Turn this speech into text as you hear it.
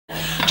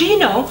do you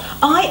know,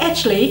 I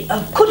actually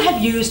could have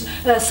used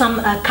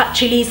some cut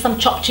chilies, some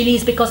chopped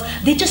chilies, because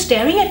they're just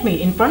staring at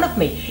me in front of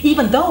me.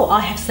 Even though I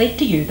have said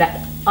to you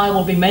that I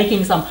will be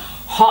making some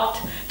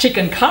hot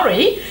chicken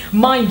curry,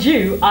 mind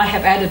you, I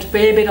have added a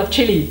fair bit of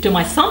chili to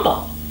my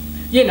sambal.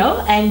 You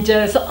know, and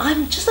so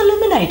I'm just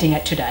eliminating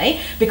it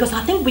today because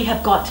I think we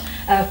have got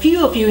a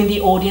few of you in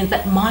the audience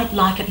that might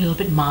like it a little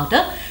bit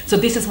milder. So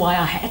this is why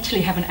I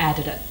actually haven't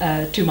added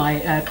it to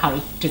my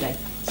curry today.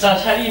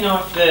 Sarj, how do you know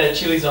if the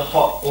chilies are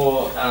hot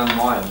or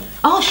mild?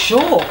 Oh,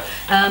 sure.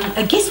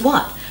 Guess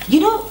what?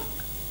 You know,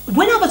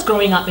 when I was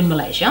growing up in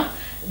Malaysia,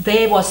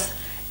 it was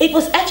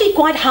actually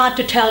quite hard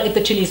to tell if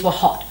the chilies were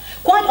hot.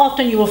 Quite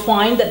often you will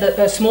find that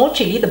the small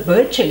chili, the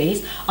bird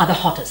chilies, are the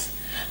hottest.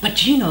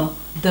 But you know,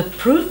 the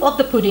proof of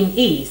the pudding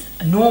is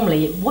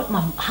normally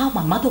how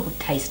my mother would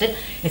taste it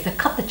is to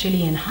cut the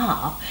chili in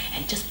half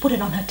and just put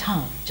it on her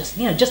tongue, just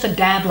a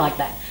dab like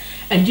that,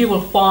 and you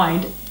will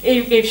find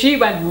if she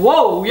went,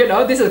 whoa,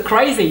 this is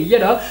crazy,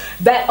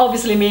 that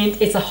obviously means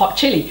it's a hot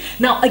chili.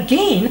 Now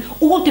again,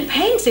 all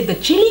depends. If the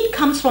chili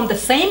comes from the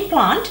same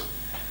plant,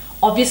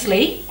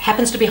 obviously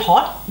happens to be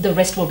hot, the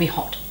rest will be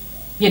hot.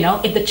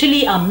 If the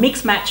chili are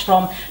mixed match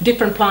from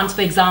different plants,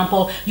 for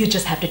example, you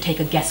just have to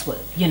take a guesswork,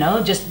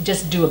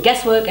 just do a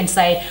guesswork and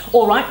say,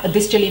 all right,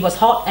 this chili was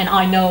hot and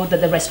I know that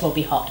the rest will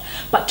be hot.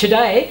 But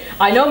today,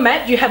 I know,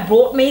 Matt, you have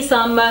brought me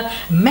some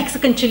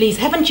Mexican chilies,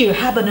 haven't you?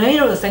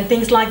 Habaneros and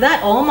things like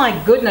that. Oh my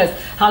goodness,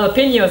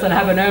 jalapenos and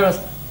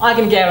habaneros, I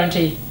can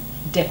guarantee,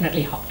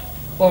 definitely hot.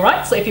 All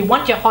right, so if you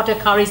want your hotter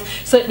curries,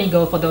 certainly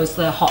go for those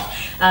hot.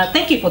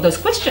 Thank you for those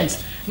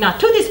questions. Now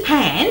to this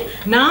pan,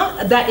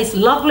 now that is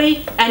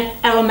lovely and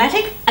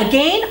aromatic.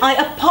 Again, I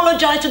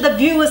apologize to the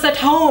viewers at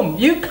home.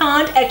 You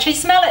can't actually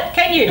smell it,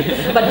 can you?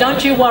 But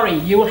don't you worry,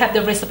 you will have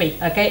the recipe,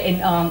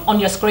 okay, on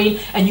your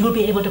screen, and you will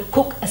be able to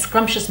cook a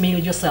scrumptious meal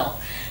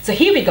yourself. So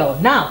here we go.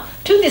 Now,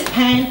 to this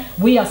pan,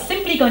 we are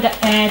simply going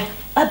to add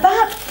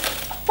about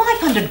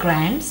 500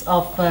 grams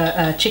of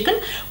chicken.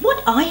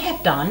 What I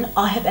have done,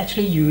 I have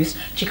actually used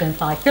chicken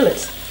thigh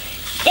fillets.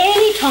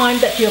 Anytime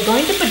that you're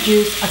going to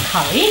produce a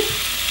curry,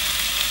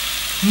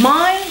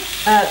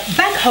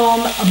 back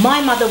home,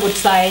 my mother would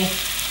say,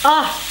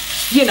 the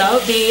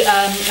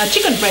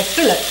chicken breast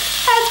fillet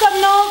has got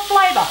no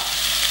flavor.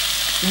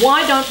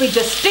 Why don't we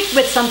just stick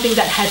with something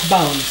that has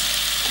bones?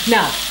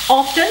 Now,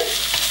 often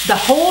the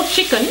whole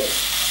chicken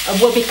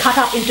will be cut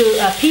up into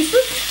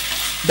pieces.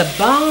 The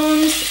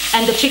bones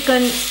and the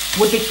chicken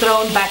would be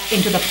thrown back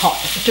into the pot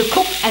to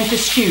cook and to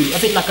stew, a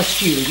bit like a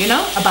stew,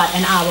 about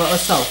an hour or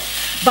so.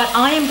 But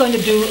I am going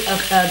to do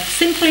a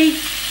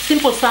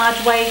Simple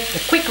Sarj way,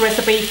 the quick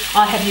recipe.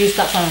 I have used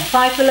up some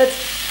thigh fillets.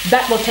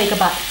 That will take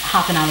about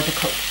half an hour to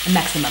cook,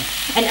 maximum.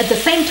 And at the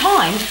same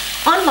time,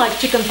 unlike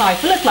chicken thigh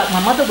fillets, like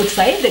my mother would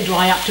say, they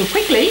dry up too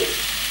quickly.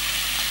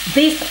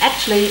 This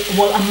actually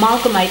will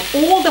amalgamate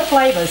all the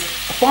flavors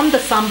from the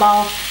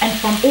sambal and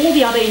from all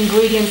the other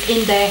ingredients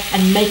in there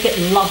and make it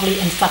lovely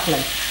and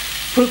succulent.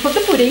 Proof of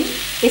the pudding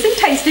is in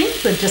tasting,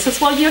 so just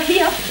as well you're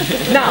here.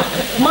 Now,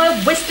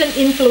 my Western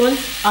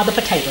influence are the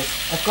potatoes.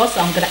 Of course,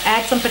 I'm going to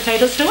add some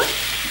potatoes to it.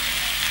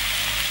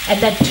 And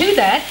then to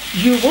that,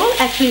 you will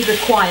actually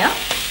require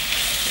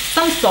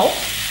some salt,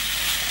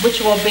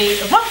 which will be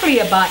roughly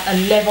about a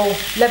level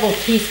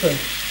teaspoon.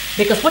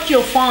 Because what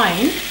you'll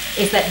find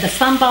is that the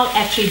sambal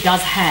actually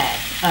does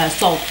have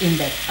salt in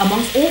there.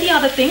 Amongst all the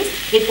other things,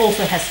 it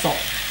also has salt.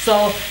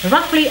 So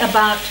roughly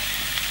about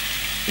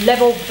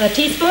level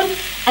teaspoon.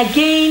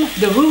 Again,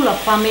 the rule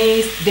of thumb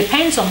is,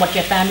 depends on what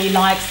your family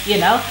likes,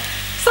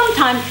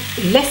 Sometimes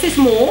less is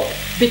more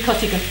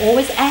because you can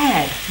always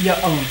add your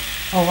own.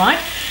 All right.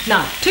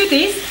 Now to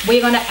this,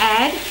 we're going to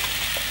add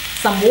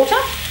some water.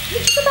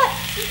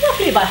 It's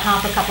roughly about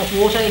half a cup of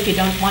water if you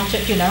don't want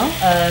it,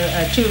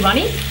 too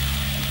runny.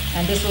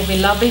 And this will be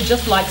lovely,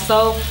 just like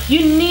so. You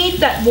need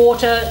that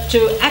water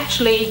to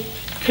actually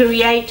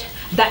create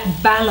that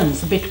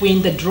balance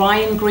between the dry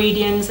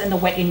ingredients and the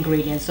wet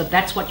ingredients. So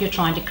that's what you're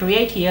trying to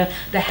create here,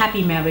 the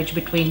happy marriage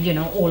between,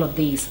 all of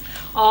these.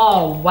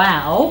 Oh,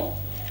 wow.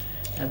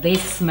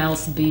 This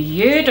smells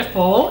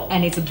beautiful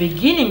and it's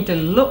beginning to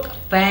look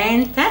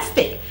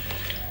fantastic.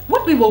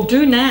 What we will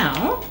do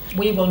now,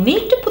 we will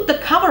need to put the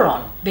cover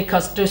on,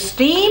 because to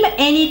steam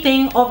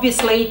anything,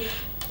 obviously,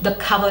 the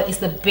cover is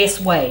the best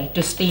way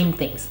to steam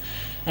things.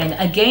 And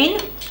again,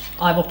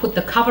 I will put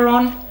the cover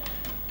on,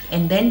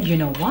 and then you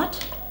know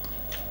what?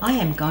 I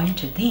am going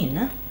to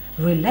then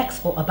relax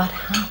for about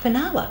half an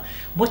hour.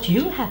 What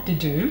you'll have to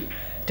do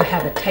to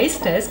have a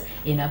taste test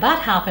in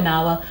about half an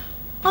hour,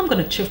 I'm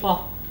going to chip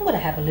off. I'm going to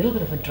have a little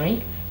bit of a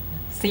drink.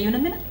 See you in a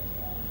minute.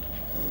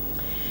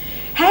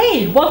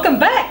 Hey, welcome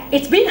back.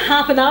 It's been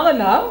half an hour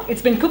now.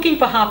 It's been cooking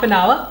for half an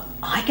hour.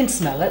 I can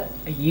smell it.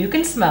 You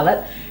can smell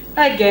it.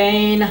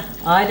 Again,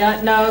 I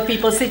don't know,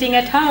 people sitting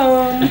at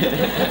home.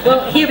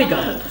 Well, here we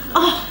go.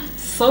 Oh,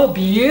 so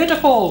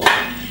beautiful.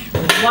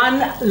 One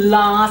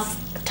last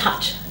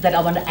touch that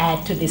I want to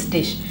add to this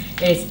dish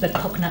is the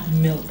coconut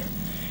milk.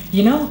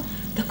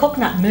 The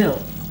coconut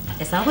milk,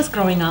 as I was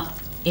growing up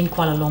in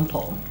Kuala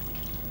Lumpur,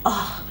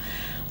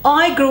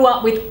 I grew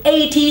up with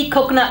 80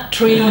 coconut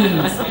trees.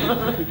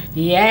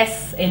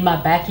 Yes, in my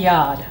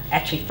backyard,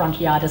 actually front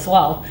yard as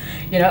well.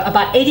 You know,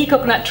 about 80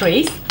 coconut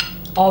trees.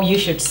 Oh, you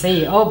should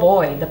see, oh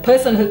boy, the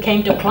person who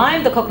came to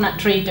climb the coconut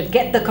tree to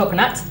get the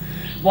coconuts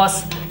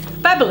was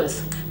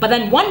fabulous. But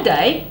then one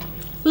day,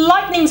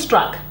 lightning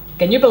struck.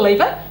 Can you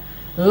believe it?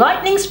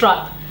 Lightning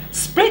struck,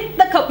 split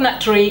the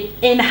coconut tree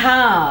in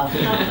half.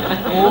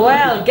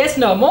 Well, guess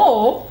no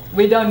more.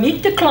 We don't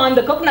need to climb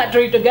the coconut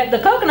tree to get the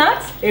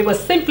coconuts. It was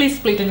simply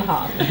split in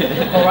half.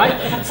 All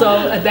right.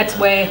 So that's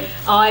where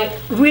I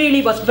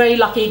really was very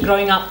lucky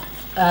growing up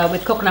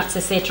with coconuts,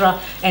 etc.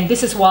 And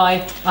this is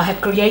why I have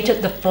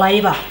created the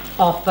flavor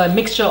of a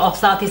mixture of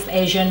Southeast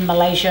Asian,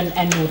 Malaysian,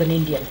 and Northern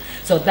Indian.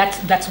 So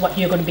that's what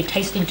you're going to be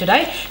tasting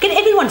today. Can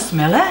everyone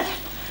smell it?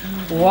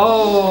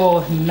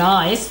 Whoa,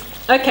 nice.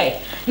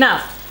 Okay.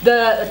 Now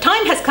the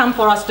time has come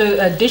for us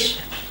to dish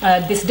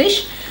this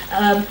dish.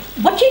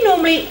 What you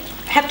normally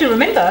have to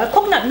remember,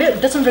 coconut milk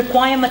doesn't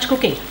require much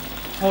cooking.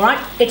 All right,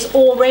 it's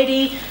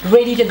already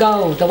ready to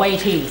go the way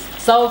it is.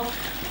 So,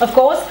 of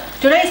course,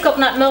 today's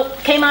coconut milk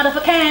came out of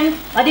a can.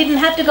 I didn't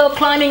have to go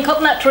climbing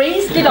coconut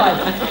trees, did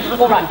I?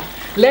 All right,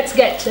 let's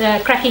get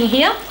cracking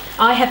here.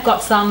 I have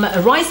got some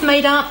rice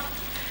made up,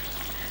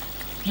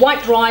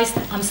 white rice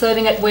I'm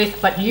serving it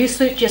with, but you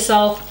suit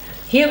yourself.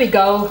 Here we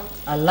go,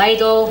 a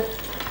ladle.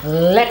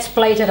 Let's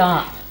plate it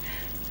up.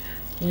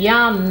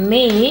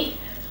 Yummy.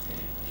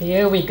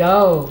 Here we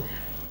go.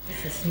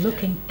 This is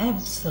looking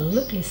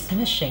absolutely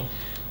smashing.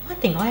 I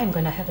think I am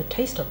going to have a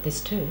taste of this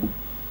too.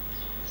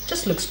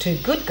 Just looks too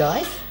good,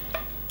 guys.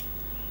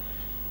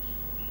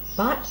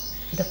 But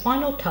the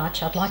final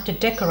touch, I'd like to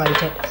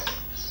decorate it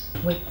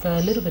with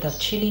a little bit of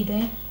chili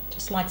there,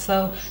 just like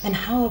so. And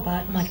how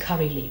about my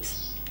curry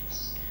leaves?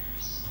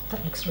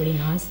 That looks really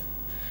nice.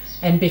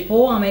 And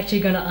before I'm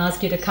actually going to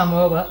ask you to come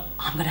over,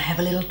 I'm going to have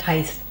a little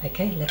taste.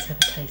 Okay, let's have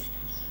a taste.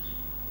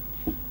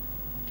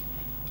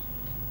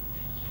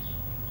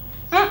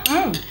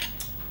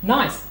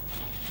 Nice.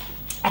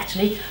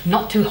 Actually,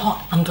 not too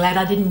hot. I'm glad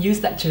I didn't use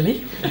that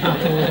chili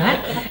after all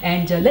that.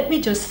 And let me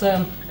just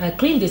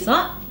clean this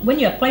up. When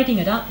you're plating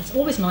it up, it's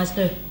always nice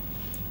to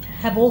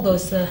have all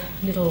those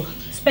little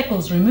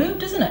speckles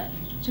removed, isn't it?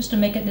 Just to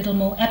make it a little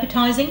more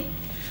appetizing.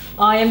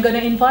 I am going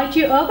to invite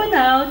you over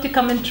now to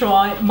come and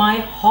try my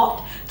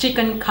hot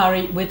chicken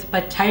curry with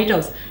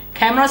potatoes.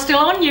 Camera's still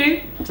on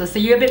you, so see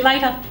you a bit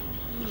later.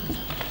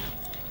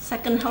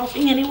 Second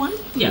helping, anyone?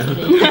 Yes.